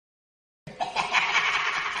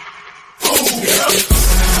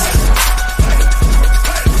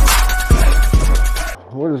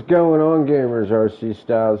going on, gamers? Rc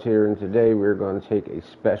Stylez here, and today we're going to take a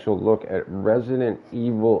special look at Resident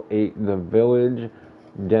Evil VIII The Village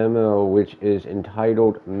demo, which is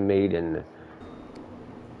entitled Maiden.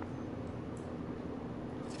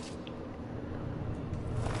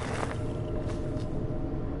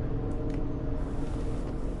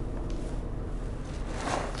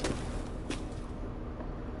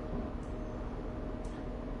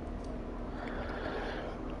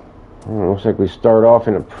 Looks like we start off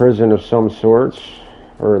in a prison of some sorts,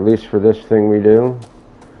 or at least for this thing we do.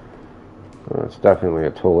 It's definitely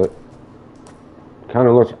a toilet. Kind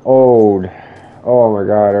of looks old. Oh my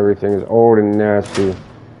god, everything is old and nasty.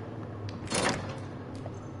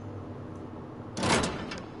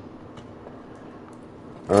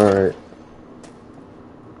 Alright.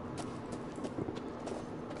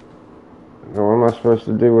 Now what am I supposed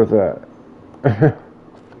to do with that?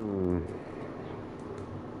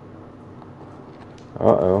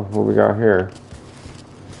 Uh-oh, what we got here?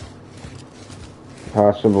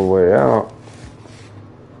 Possible way out.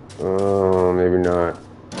 Oh, maybe not.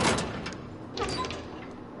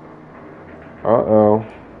 Uh-oh.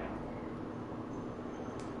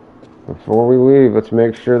 Before we leave, let's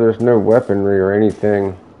make sure there's no weaponry or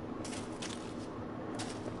anything.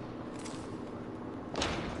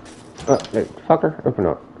 Hey, fucker, open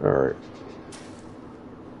up. Alright.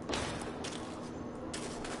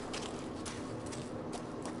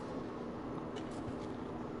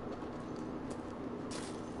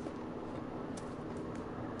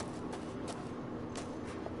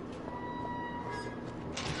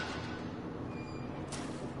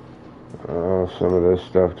 Some of this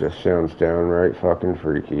stuff just sounds downright fucking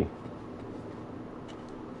freaky.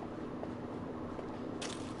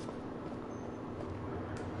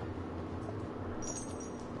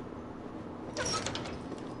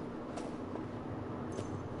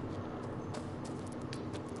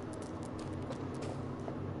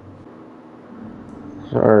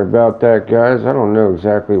 Sorry about that, guys. I don't know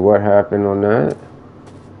exactly what happened on that.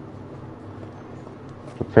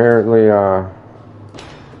 Apparently,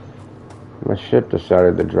 my ship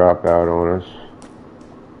decided to drop out on us.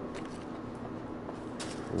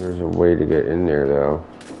 There's a way to get in there, though.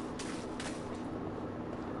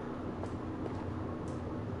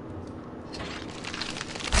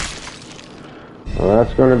 Well,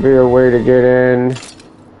 that's going to be a way to get in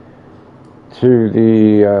to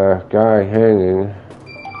the guy hanging.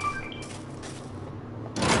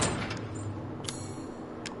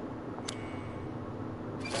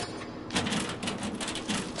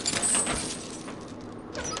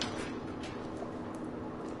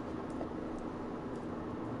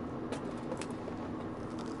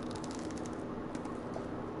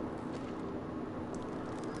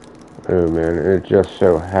 Oh man, it just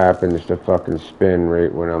so happens to fucking spin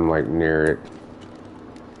right when I'm like near it.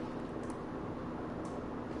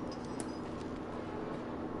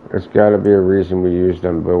 There's gotta be a reason we use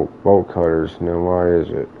them bolt cutters. Now why is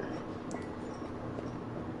it?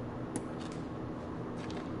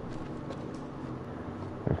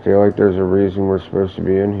 I feel like there's a reason we're supposed to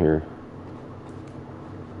be in here.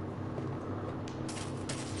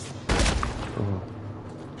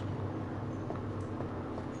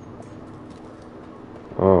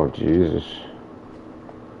 Oh, Jesus.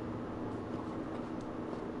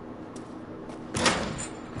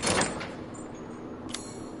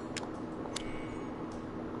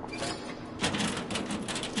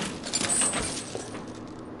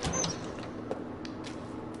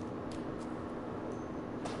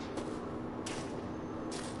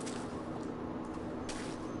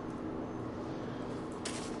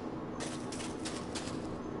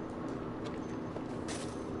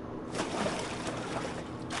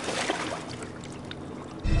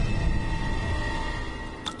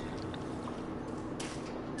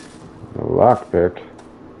 Lockpick.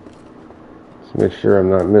 Let's make sure I'm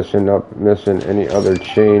not missing any other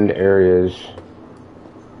chained areas.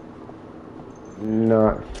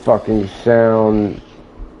 Not fucking sound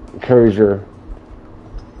kosher.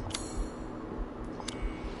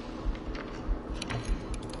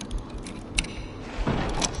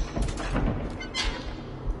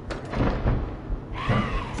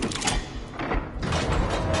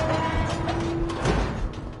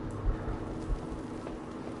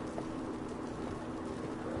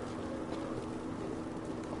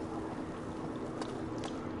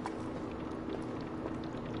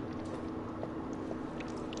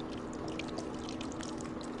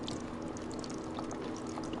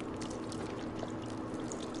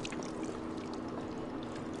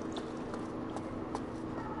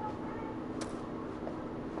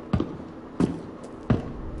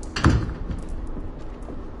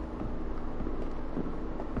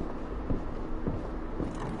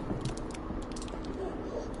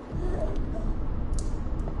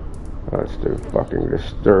 That's too fucking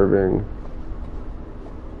disturbing.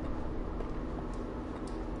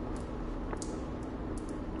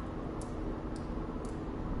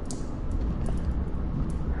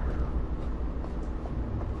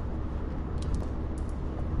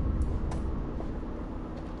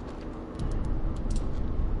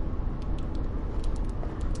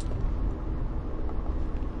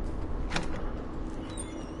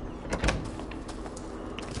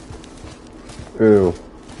 Ew.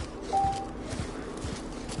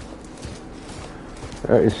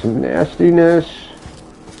 That is some nastiness.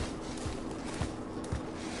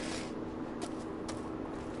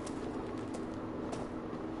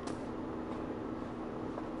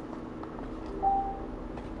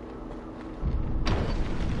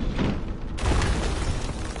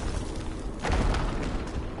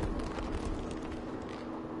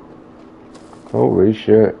 Holy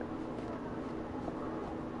shit.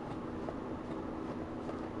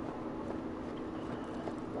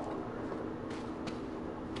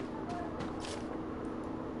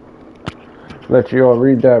 Let you all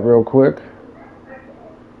read that real quick.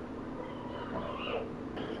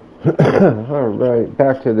 Alright,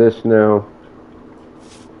 back to this now.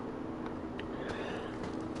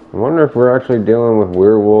 I wonder if we're actually dealing with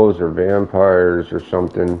werewolves or vampires or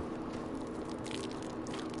something.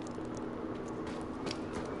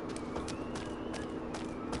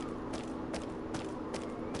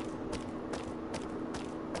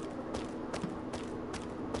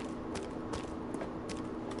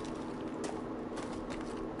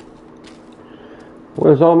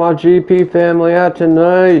 Where's all my GP family at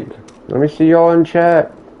tonight? Let me see y'all in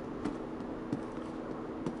chat.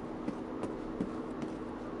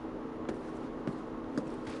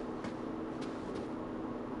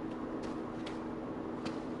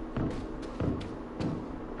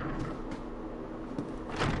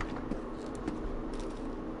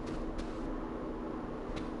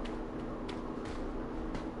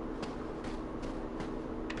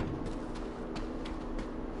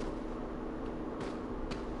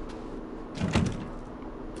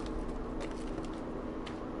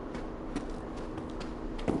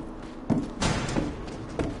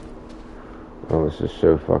 Oh, this is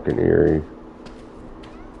so fucking eerie.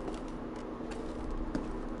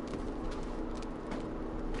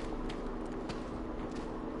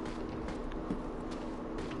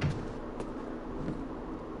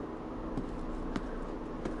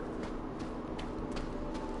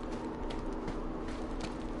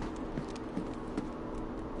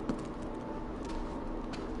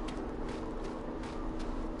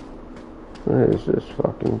 What is this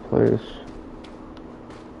fucking place?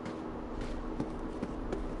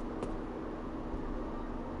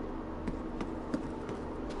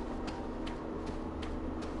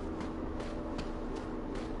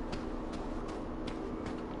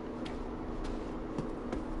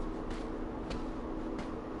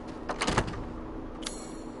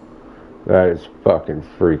 That is fucking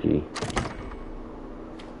freaky.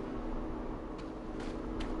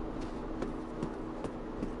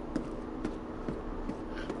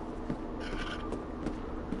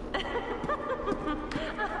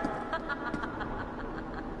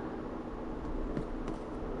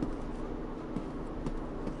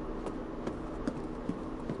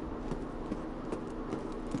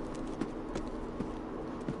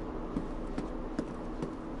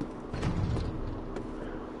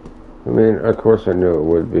 I mean, of course I knew it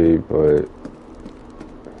would be, but...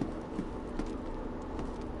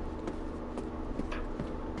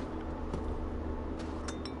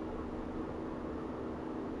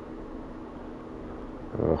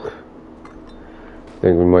 Ugh. I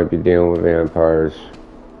think we might be dealing with vampires.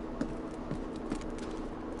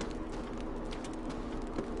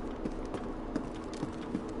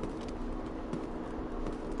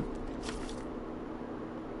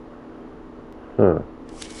 Huh.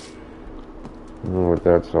 I don't know what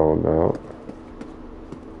that's all about.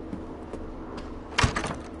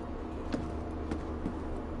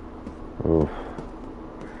 Oof.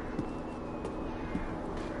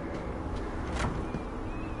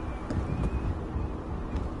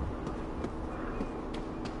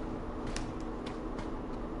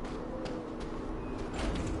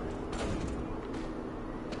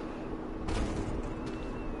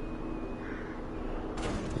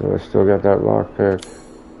 So I still got that lockpick.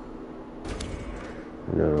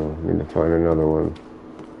 No, need to find another one.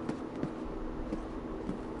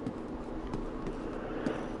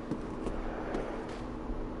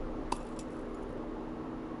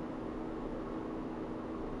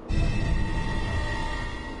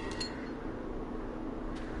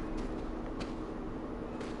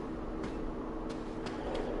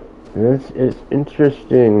 This is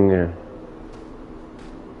interesting.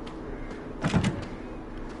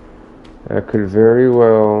 That could very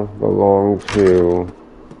well belong to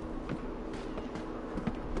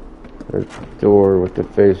a door with the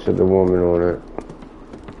face of the woman on it.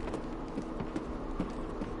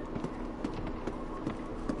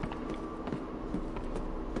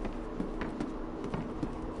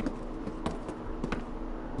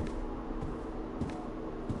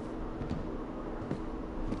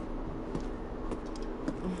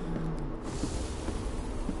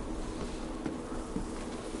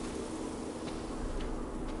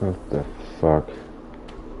 What the fuck?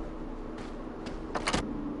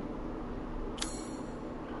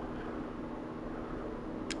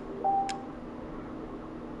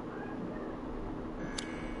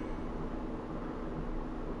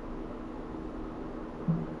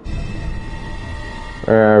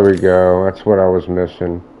 There we go. That's what I was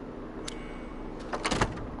missing.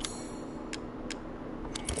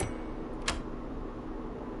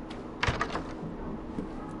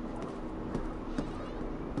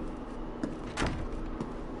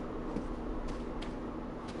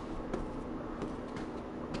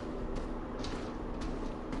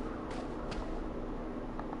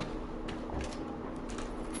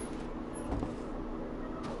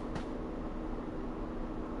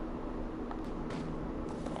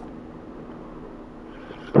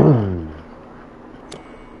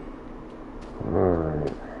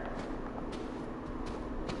 Alright.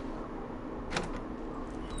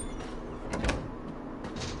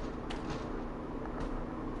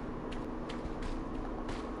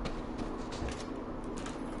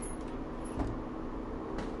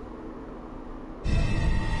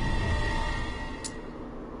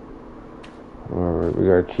 Alright, we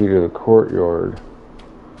got a key to the courtyard.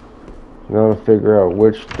 Now to figure out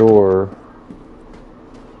which door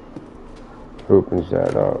opens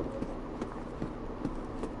that up.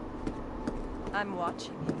 I'm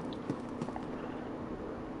watching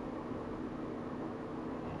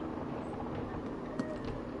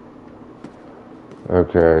you.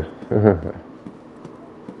 Okay.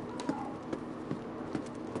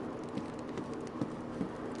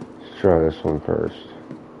 Let's try this one first.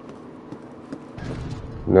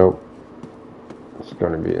 Nope. It's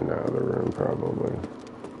gonna be in the other room probably.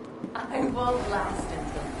 I won't last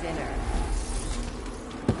until dinner.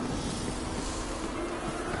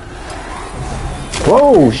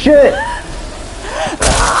 Whoa, shit!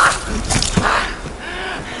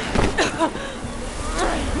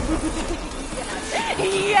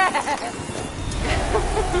 Yes!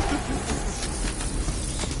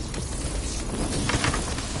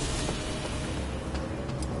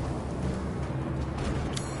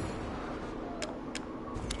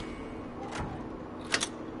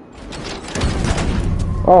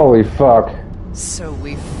 Holy fuck. So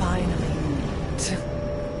we finally meet.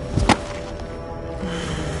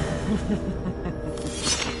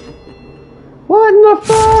 What in the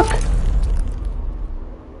fuck?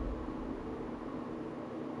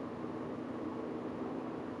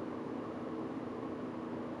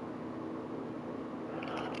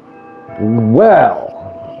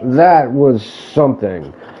 Well, that was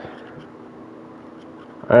something.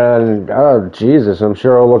 And, oh, Jesus, I'm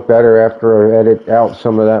sure I'll look better after I edit out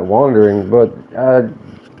some of that wandering. But,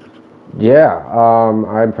 yeah,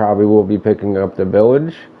 I probably will be picking up The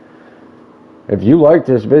Village. If you like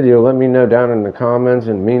this video, let me know down in the comments.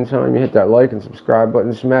 In the meantime, you hit that like and subscribe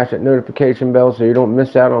button, smash that notification bell so you don't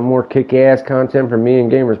miss out on more kick-ass content from me and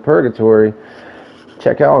Gamers Purgatory.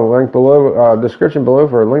 Check out the link below, description below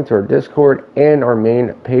for a link to our Discord and our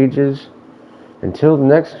main pages. Until the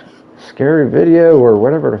next scary video or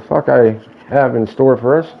whatever the fuck I have in store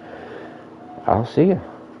for us, I'll see you.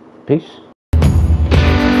 Peace.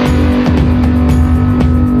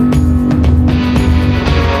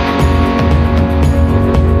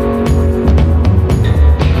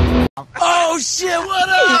 Oh shit, what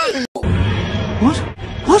up? What?